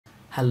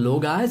Hello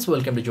guys,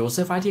 welcome to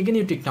Joseph IT again,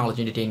 your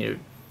technology entertainer.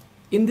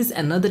 In this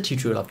another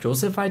tutorial of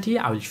Joseph IT,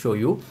 I will show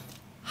you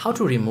how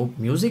to remove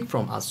music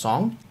from a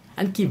song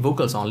and keep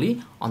vocals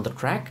only on the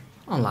track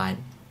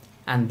online.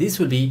 And this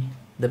will be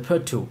the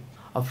part 2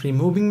 of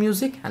removing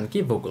music and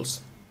keep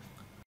vocals.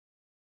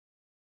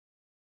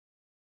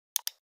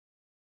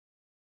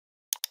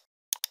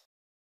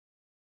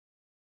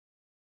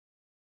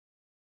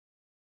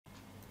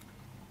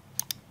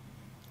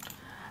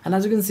 And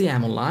as you can see,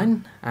 I'm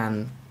online,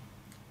 and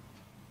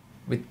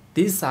with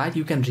this site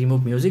you can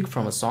remove music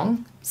from a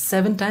song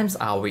 7 times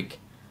a week.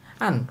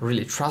 And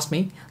really, trust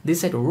me,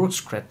 this site works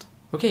great.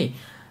 Okay,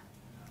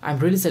 I'm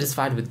really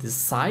satisfied with this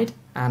site,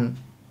 and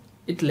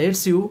it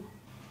lets you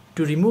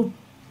to remove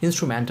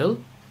instrumental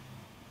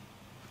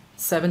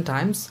 7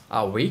 times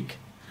a week,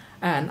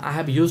 and I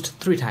have used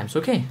 3 times.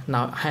 Okay,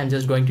 now I am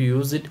just going to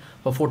use it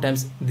for 4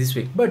 times this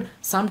week, but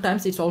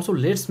sometimes it also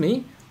lets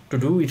me to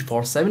do it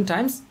for 7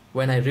 times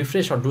when I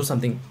refresh or do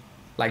something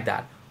like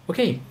that.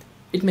 Okay,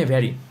 it may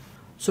vary.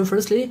 So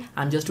firstly,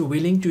 I'm just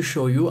willing to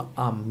show you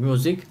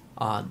music,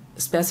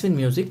 specific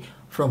music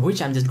from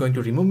which I'm just going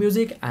to remove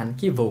music and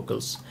keep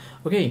vocals.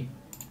 Okay,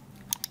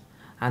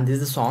 and this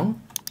is the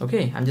song.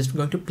 Okay, I'm just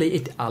going to play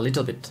it a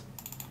little bit.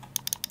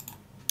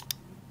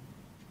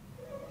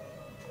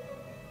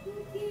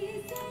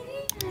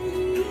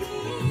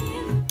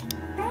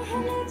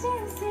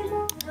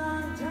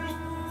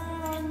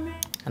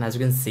 And as you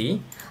can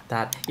see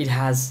that it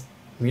has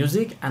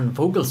music and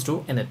vocals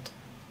too in it.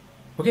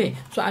 Okay,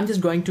 so I'm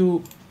just going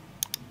to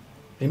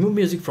remove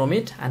music from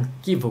it and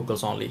keep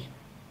vocals only.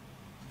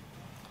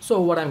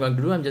 So what I'm going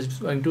to do, I'm just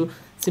going to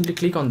simply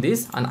click on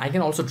this, and I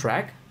can also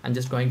drag. I'm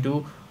just going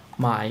to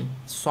my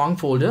song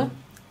folder,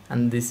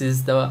 and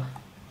those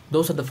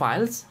are the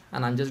files,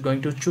 and I'm just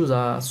going to choose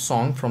a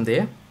song from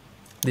there,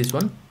 this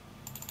one.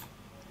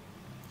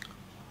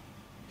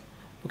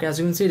 Okay, as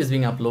you can see, it is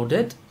being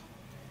uploaded.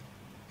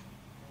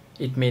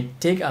 It may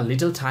take a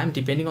little time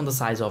depending on the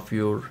size of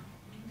your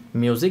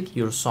music,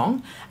 your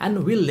song,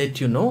 and we'll let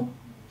you know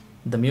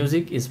the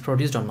music is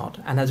produced or not.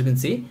 And as you can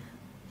see,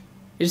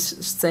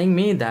 it's saying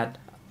me that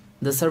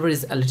the server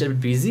is a little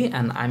bit busy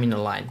and I'm in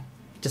a line.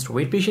 Just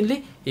wait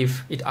patiently.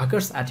 If it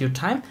occurs at your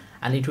time,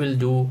 and it will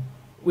do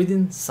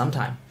within some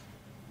time.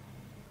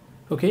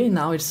 Okay,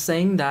 now it's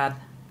saying that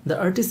the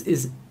artist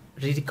is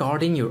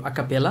re-recording your a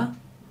cappella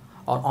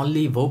or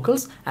only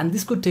vocals, and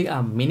this could take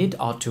a minute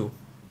or two.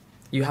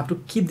 You have to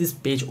keep this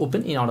page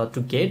open in order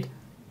to get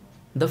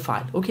the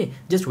file. Okay,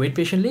 just wait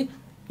patiently.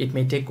 It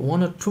may take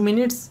 1 or 2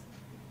 minutes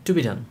to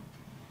be done.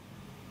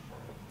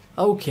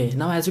 Okay,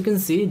 now as you can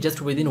see,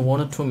 just within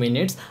 1 or 2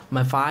 minutes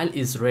my file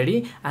is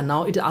ready, and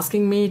now it's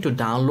asking me to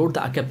download the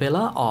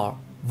acapella or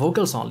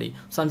vocals only.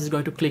 So I'm just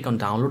going to click on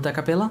download the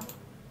acapella.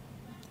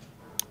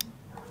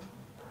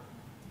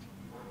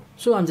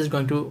 So I'm just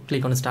going to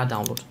click on start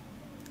download,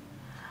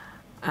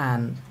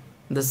 and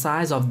the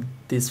size of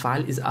this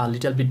file is a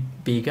little bit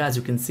bigger, as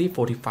you can see,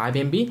 45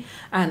 MB,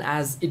 and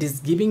as it is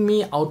giving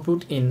me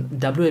output in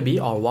WAV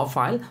or WAV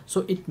file,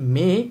 so it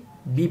may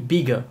be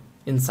bigger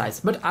in size,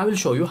 but I will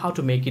show you how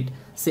to make it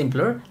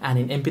simpler and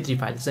in MP3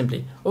 file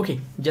simply. Okay,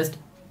 just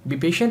be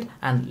patient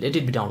and let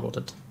it be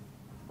downloaded.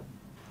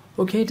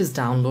 Okay, it is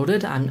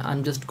downloaded, and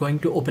I'm just going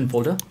to open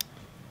folder.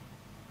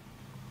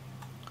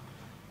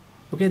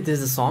 Okay, this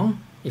is a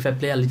song. If I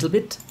play a little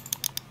bit,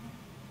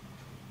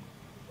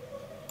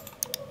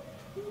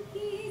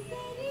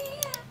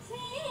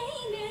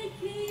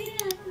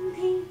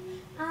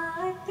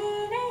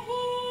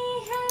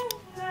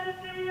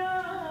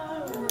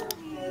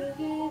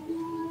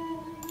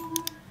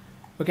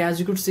 okay,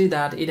 as you could see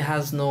that it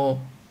has no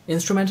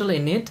instrumental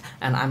in it,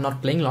 and I'm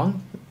not playing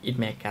long, it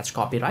may catch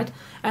copyright.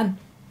 And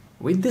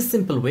with this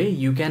simple way,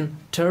 you can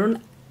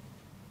turn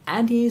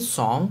any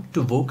song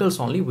to vocals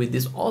only with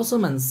this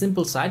awesome and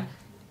simple site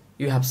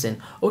you have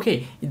seen.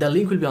 Okay, the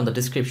link will be on the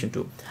description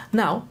too.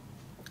 Now,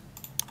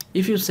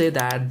 if you say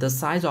that the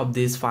size of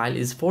this file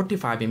is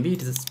 45 MB,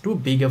 it is too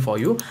bigger for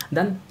you,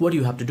 then what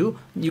you have to do,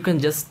 you can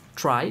just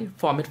try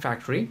Format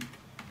Factory.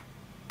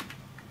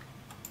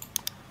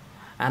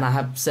 And I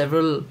have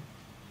several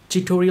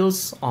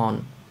tutorials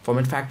on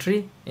Format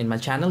Factory in my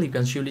channel. You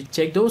can surely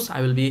check those.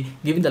 I will be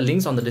giving the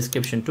links on the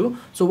description too.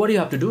 So what you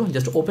have to do,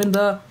 just open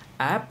the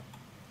app,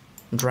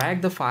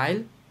 drag the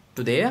file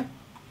to there,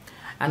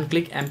 and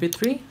click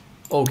MP3.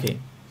 Okay,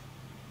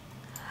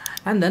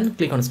 and then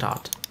click on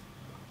start.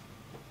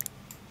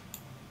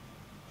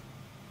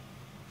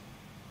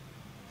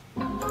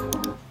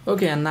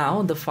 Okay, and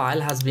now the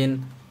file has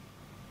been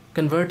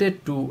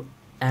converted to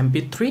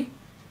MP3.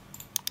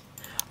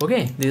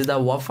 Okay, this is the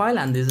WAV file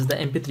and this is the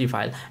MP3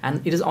 file,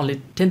 and it is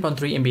only 10.3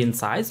 MB in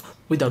size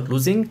without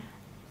losing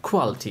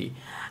quality.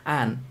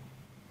 And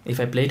if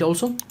I play it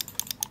also,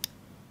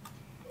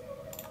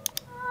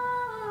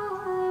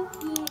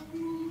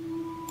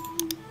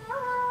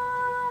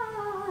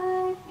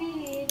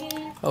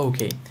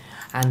 okay,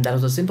 and that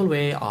was a simple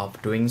way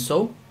of doing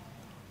so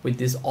with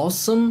this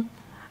awesome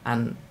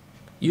and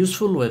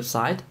useful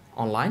website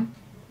online,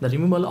 the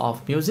removal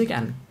of music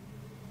and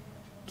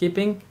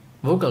keeping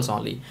vocals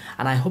only.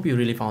 And I hope you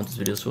really found this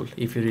video useful.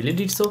 If you really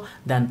did so,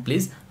 then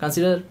please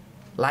consider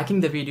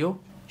liking the video,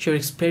 share your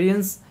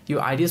experience,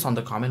 your ideas on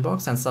the comment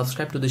box, and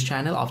subscribe to this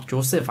channel of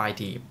Joseph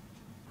IT.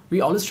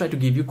 We always try to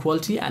give you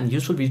quality and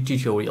useful video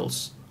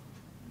tutorials,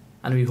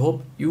 and we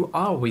hope you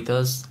are with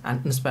us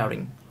and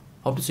inspiring.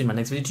 Hope to see you in my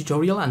next video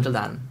tutorial. Until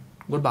then,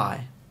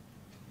 goodbye.